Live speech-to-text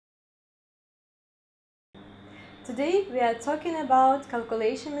Today we are talking about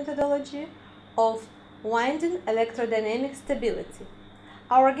calculation methodology of winding electrodynamic stability.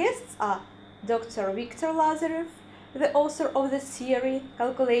 Our guests are Dr. Viktor Lazariev, the author of the theory,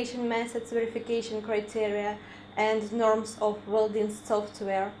 calculation methods, verification criteria, and norms of WELDINST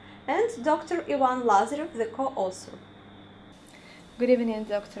software, and Dr. Ivan Lazariev, the co-author. Good evening,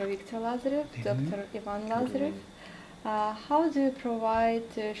 Dr. Viktor Lazariev, Dr. Ivan Lazariev. How do you provide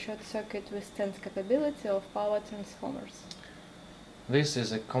short-circuit withstand capability of power transformers? This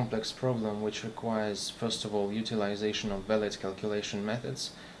is a complex problem which requires, first of all, utilization of valid calculation methods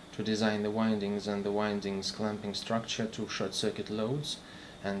to design the windings and the windings clamping structure to short-circuit loads,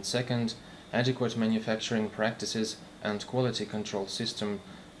 and second, adequate manufacturing practices and quality control system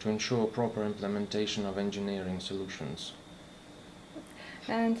to ensure proper implementation of engineering solutions.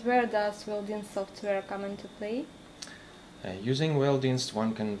 And where does WELDINST software come into play? Using WELDINST,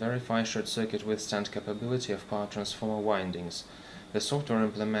 one can verify short-circuit withstand capability of power transformer windings. The software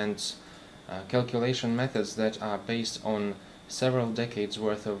implements calculation methods that are based on several decades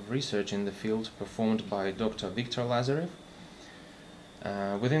worth of research in the field performed by Dr. Viktor Lazariev.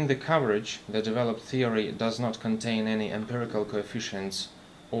 Within the coverage, the developed theory does not contain any empirical coefficients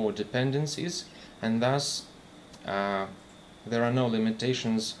or dependencies, and thus there are no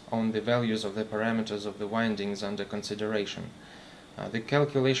limitations on the values of the parameters of the windings under consideration. The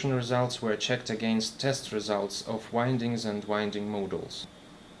calculation results were checked against test results of windings and winding modules.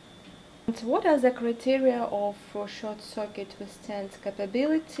 And what are the criteria of short-circuit withstand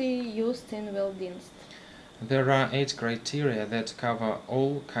capability used in WELDINST? There are 8 criteria that cover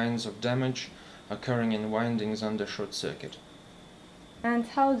all kinds of damage occurring in windings under short circuit. And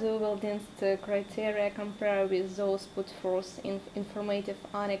how do WELDINST criteria compare with those put forth in informative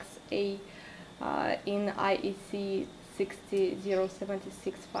Annex A in IEC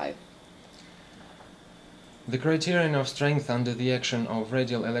 60765? The criterion of strength under the action of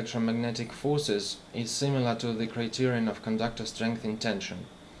radial electromagnetic forces is similar to the criterion of conductor strength in tension.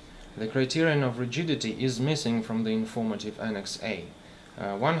 The criterion of rigidity is missing from the informative Annex A.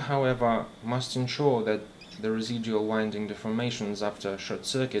 One, however, must ensure that the residual winding deformations after short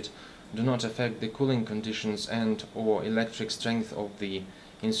circuit do not affect the cooling conditions and/or electric strength of the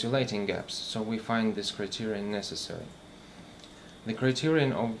insulating gaps, so we find this criterion necessary. The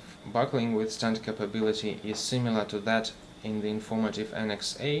criterion of buckling withstand capability is similar to that in the informative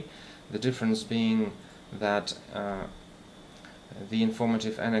Annex A, the difference being that the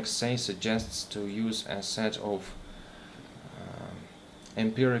informative Annex A suggests to use a set of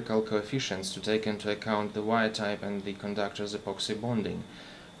empirical coefficients to take into account the wire type and the conductor's epoxy bonding,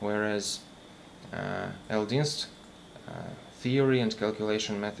 whereas WELDINST theory and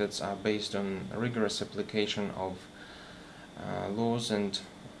calculation methods are based on rigorous application of laws and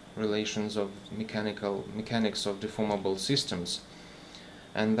relations of mechanics of deformable systems,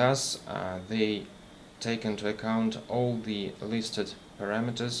 and thus they take into account all the listed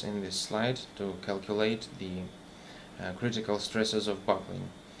parameters in this slide to calculate the critical stresses of buckling.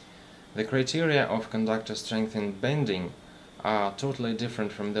 The criteria of conductor strength in bending are totally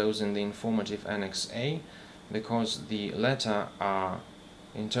different from those in the informative Annex A because the latter are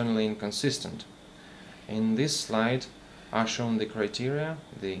internally inconsistent. In this slide are shown the criteria,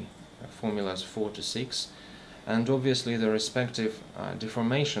 the formulas 4 to 6, and obviously the respective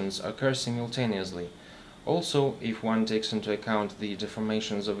deformations occur simultaneously. Also, if one takes into account the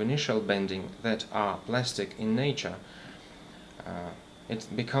deformations of initial bending that are plastic in nature, it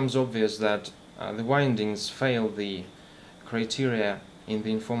becomes obvious that the windings fail the criteria in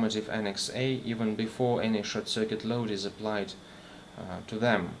the informative Annex A even before any short-circuit load is applied to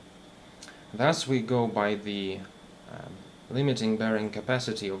them. Thus we go by the limiting bearing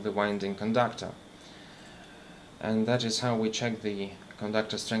capacity of the winding conductor, and that is how we check the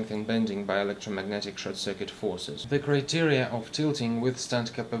conductor strength in bending by electromagnetic short-circuit forces. The criteria of tilting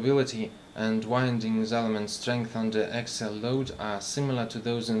withstand capability and windings element strength under axial load are similar to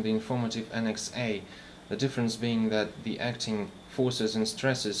those in the informative Annex A, the difference being that the acting forces and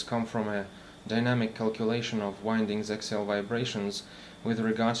stresses come from a dynamic calculation of windings axial vibrations with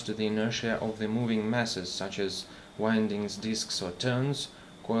regard to the inertia of the moving masses such as windings, disks or turns,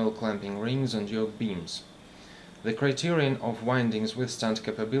 coil clamping rings and yoke beams. The criterion of windings withstand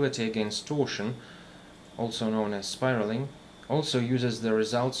capability against torsion, also known as spiraling, also uses the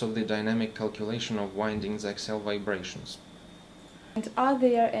results of the dynamic calculation of windings axial vibrations. And are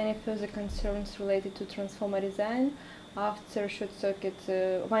there any further concerns related to transformer design after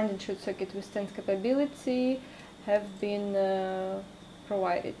winding short-circuit withstand capability have been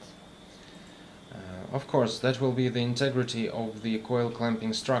provided? Of course, that will be the integrity of the coil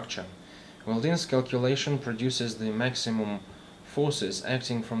clamping structure. WELDINST calculation produces the maximum forces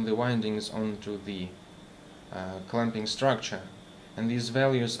acting from the windings onto the clamping structure, and these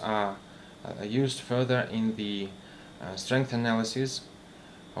values are used further in the strength analysis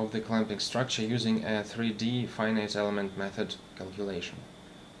of the clamping structure using a 3D finite element method calculation.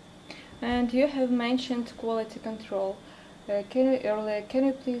 And you have mentioned quality control. Can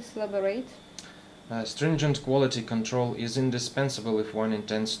you please elaborate? Stringent quality control is indispensable if one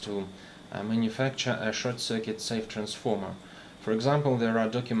intends to manufacture a short-circuit safe transformer. For example, there are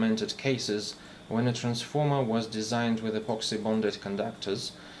documented cases when a transformer was designed with epoxy bonded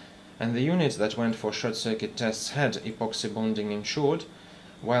conductors, and the units that went for short-circuit tests had epoxy bonding ensured,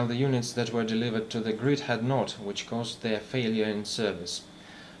 while the units that were delivered to the grid had not, which caused their failure in service.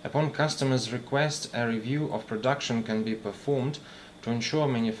 Upon customer's request, a review of production can be performed to ensure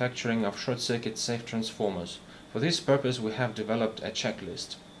manufacturing of short-circuit safe transformers. For this purpose, we have developed a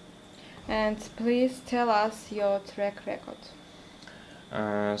checklist. And please tell us your track record.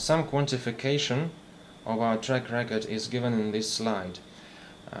 Some quantification of our track record is given in this slide.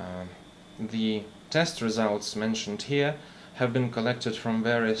 The test results mentioned here have been collected from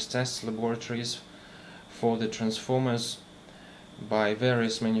various test laboratories for the transformers by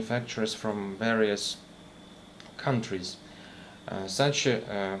various manufacturers from various countries. Such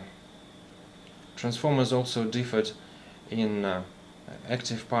transformers also differed in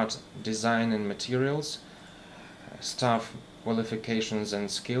active part design and materials, staff qualifications and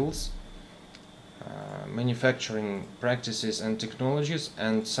skills, manufacturing practices and technologies,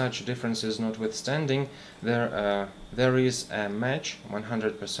 and such differences notwithstanding, there is a match,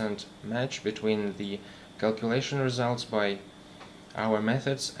 100% match between the calculation results by our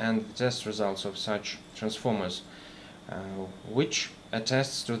methods and the test results of such transformers, which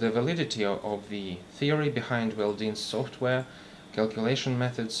attests to the validity of the theory behind WELDINST software, calculation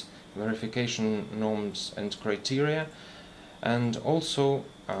methods, verification norms and criteria, and also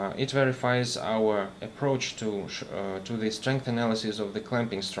it verifies our approach to the strength analysis of the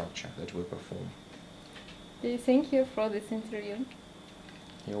clamping structure that we perform. Thank you for this interview.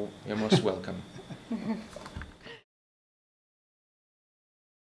 You're most welcome.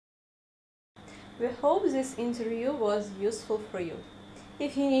 We hope this interview was useful for you.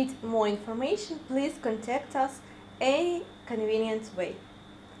 If you need more information, please contact us any convenient way.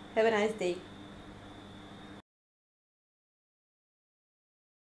 Have a nice day.